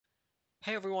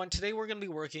Hey everyone, today we're going to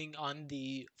be working on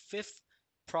the fifth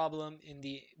problem in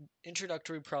the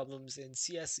introductory problems in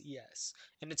CSES,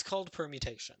 and it's called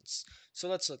permutations. So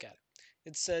let's look at it.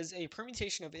 It says a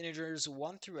permutation of integers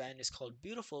 1 through n is called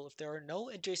beautiful if there are no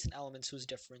adjacent elements whose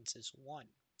difference is 1.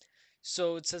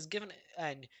 So it says given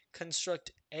n,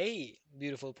 construct a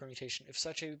beautiful permutation if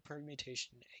such a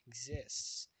permutation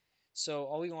exists. So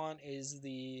all we want is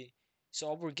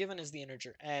all we're given is the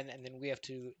integer n, and then we have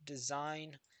to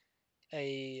design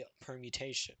a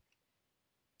permutation.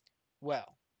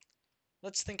 Well,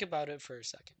 let's think about it for a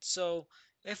second. So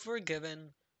if we're given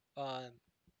um,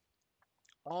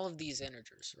 all of these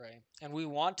integers, right, and we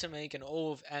want to make an O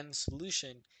of n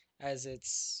solution as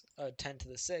it's 10 to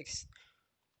the 6th,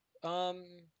 um,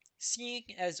 seeing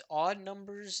as odd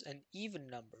numbers and even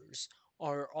numbers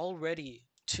are already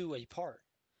 2 apart,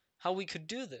 how we could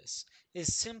do this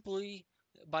is simply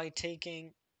by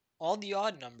taking all the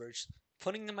odd numbers,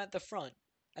 putting them at the front,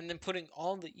 and then putting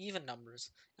all the even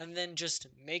numbers, and then just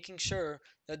making sure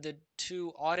that the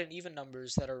two odd and even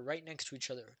numbers that are right next to each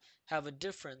other have a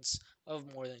difference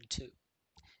of more than 2.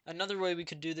 Another way we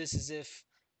could do this is if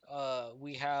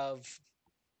we have,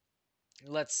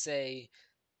 let's say,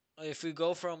 if we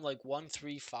go from like 1,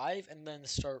 3, 5 and then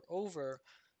start over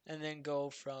and then go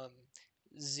from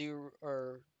 0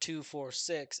 or 2, 4,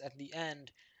 6 at the end,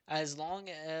 as long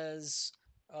as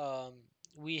um,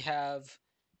 we have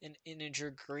an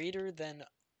integer greater than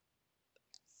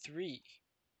 3.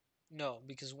 No,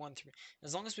 because 1, 3.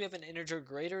 As long as we have an integer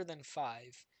greater than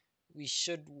 5, we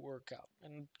should work out.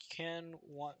 And can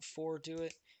 4 do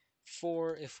it?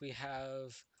 4 if we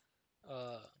have,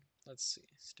 uh, let's see,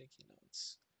 sticky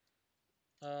notes.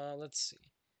 Let's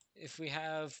see. If we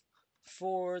have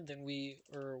 4, then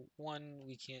or 1,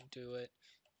 we can't do it.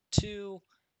 2,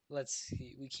 let's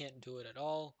see, we can't do it at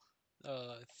all.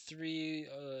 3,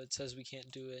 it says we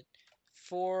can't do it.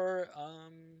 4,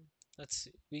 let's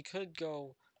see, we could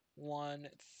go 1,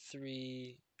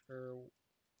 3, or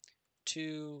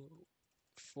 2,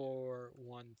 4,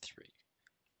 1, 3.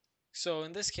 So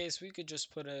in this case, we could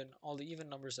just put in all the even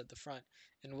numbers at the front.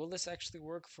 And will this actually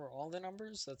work for all the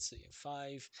numbers? Let's see,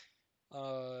 5,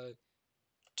 uh,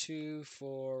 2,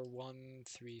 4, 1,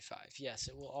 3, 5. Yes,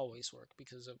 it will always work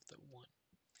because of the 1.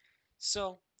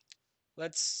 So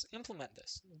let's implement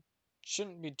this.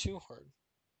 Shouldn't be too hard.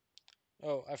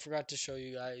 Oh, I forgot to show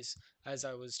you guys as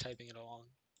I was typing it along.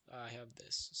 I have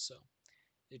this, so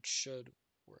it should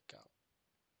work out.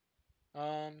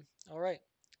 All right.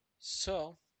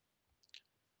 So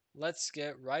let's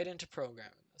get right into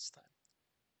programming this time.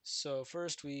 So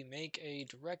first we make a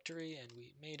directory, and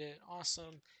we made it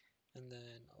awesome. And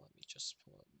then let me just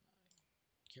pull up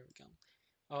here we go.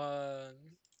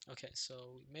 Okay, so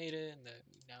we made it, and then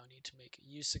we now need to make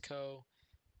a USICO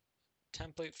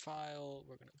template file.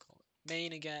 We're going to call it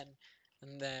main again,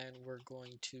 and then we're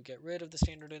going to get rid of the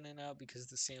standard in and out because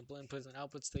the sample inputs and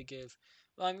outputs they give.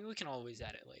 Well, I mean, we can always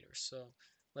add it later. So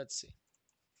let's see.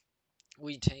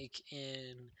 We take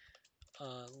in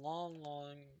long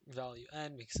value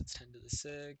n because it's 10 to the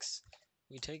 6.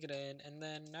 We take it in, and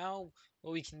then now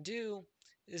what we can do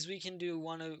is we can do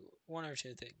one or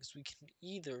two things. We can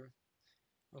either,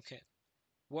 okay,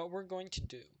 what we're going to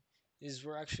do is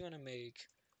we're actually going to make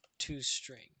two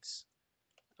strings.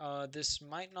 This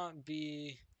might not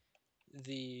be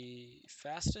the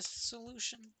fastest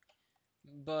solution,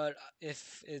 but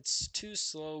if it's too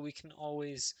slow, we can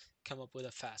always come up with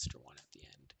a faster one at the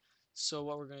end. So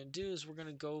what we're going to do is we're going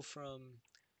to go from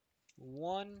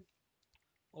 1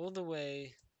 all the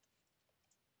way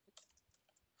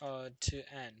to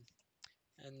n,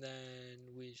 and then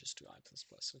we just do I plus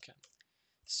plus. Okay.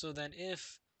 So then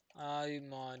if I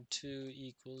mod 2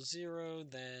 equals 0,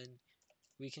 then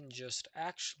we can just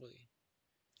actually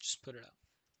just put it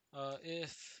out.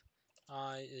 If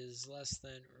I is less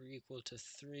than or equal to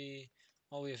 3,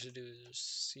 all we have to do is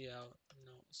see out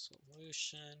no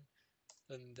solution,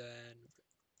 and then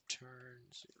return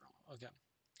 0. Okay.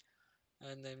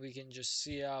 And then we can just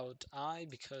see out I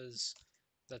because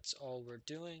that's all we're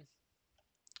doing.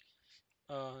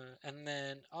 And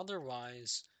then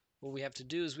otherwise, what we have to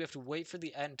do is we have to wait for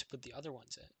the end to put the other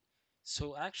ones in.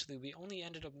 So actually, we only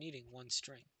ended up needing one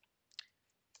string.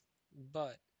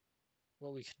 But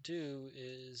what we could do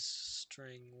is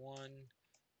string 1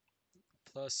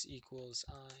 plus equals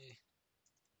I,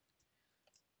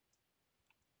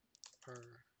 or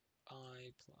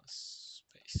I plus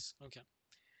space. Okay.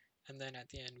 And then at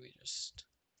the end, we just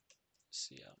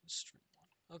see out string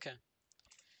 1. Okay.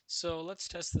 So let's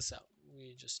test this out.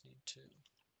 We just need to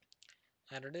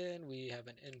add it in. We have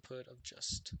an input of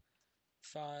just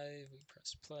 5. We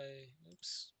press play.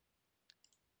 Oops.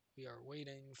 We are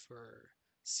waiting for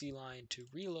C-line to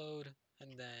reload,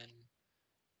 and then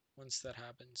once that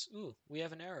happens, ooh, we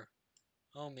have an error.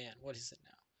 Oh man, what is it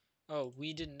now? Oh,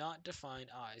 we did not define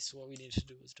I, so what we need to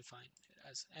do is define it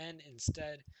as N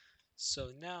instead.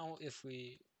 So now if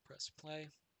we press play,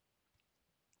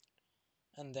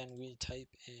 and then we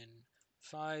type in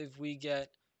 5, we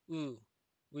get,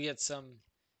 some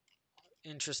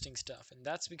interesting stuff. And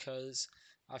that's because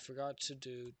I forgot to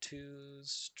do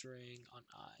toString on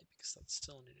I, because that's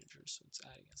still an integer, so it's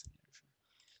adding as an integer.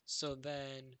 So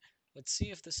then let's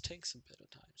see if this takes a bit of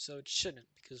time. So it shouldn't,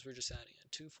 because we're just adding in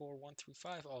 2, 4, 1 through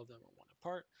 5. All of them are 1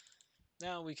 apart.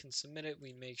 Now we can submit it.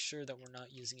 We make sure that we're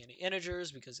not using any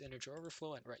integers, because integer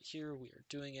overflow, and right here we are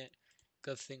doing it.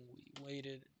 Good thing we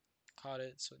waited, caught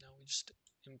it. So now we just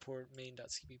import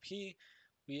main.cpp.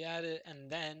 We add it, and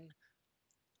then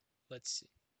let's see.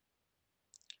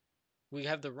 We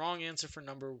have the wrong answer for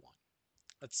number 1.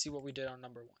 Let's see what we did on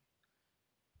number 1.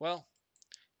 Well,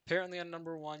 apparently on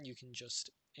number 1 you can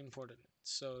just import it in.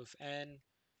 So if n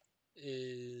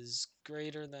is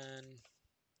greater than,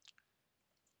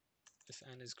 if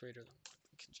n is greater than 1,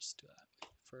 we can just do that.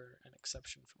 For an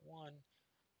exception for 1,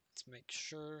 let's make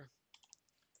sure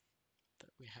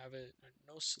that we have it and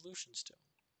no solution still.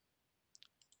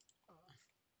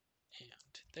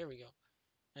 And there we go.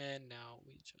 And now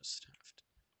we just have to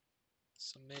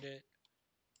submit it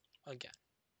again.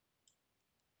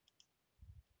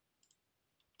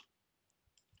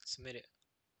 Submit it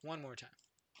one more time.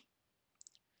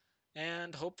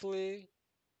 And hopefully,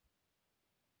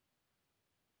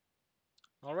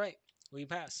 all right, we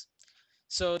pass.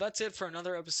 So that's it for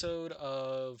another episode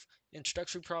of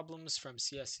Introductory Problems from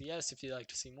CSES. If you'd like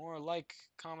to see more, like,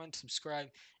 comment, subscribe,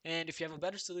 and if you have a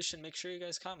better solution, make sure you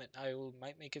guys comment. I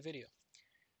might make a video.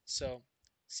 So,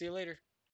 see you later.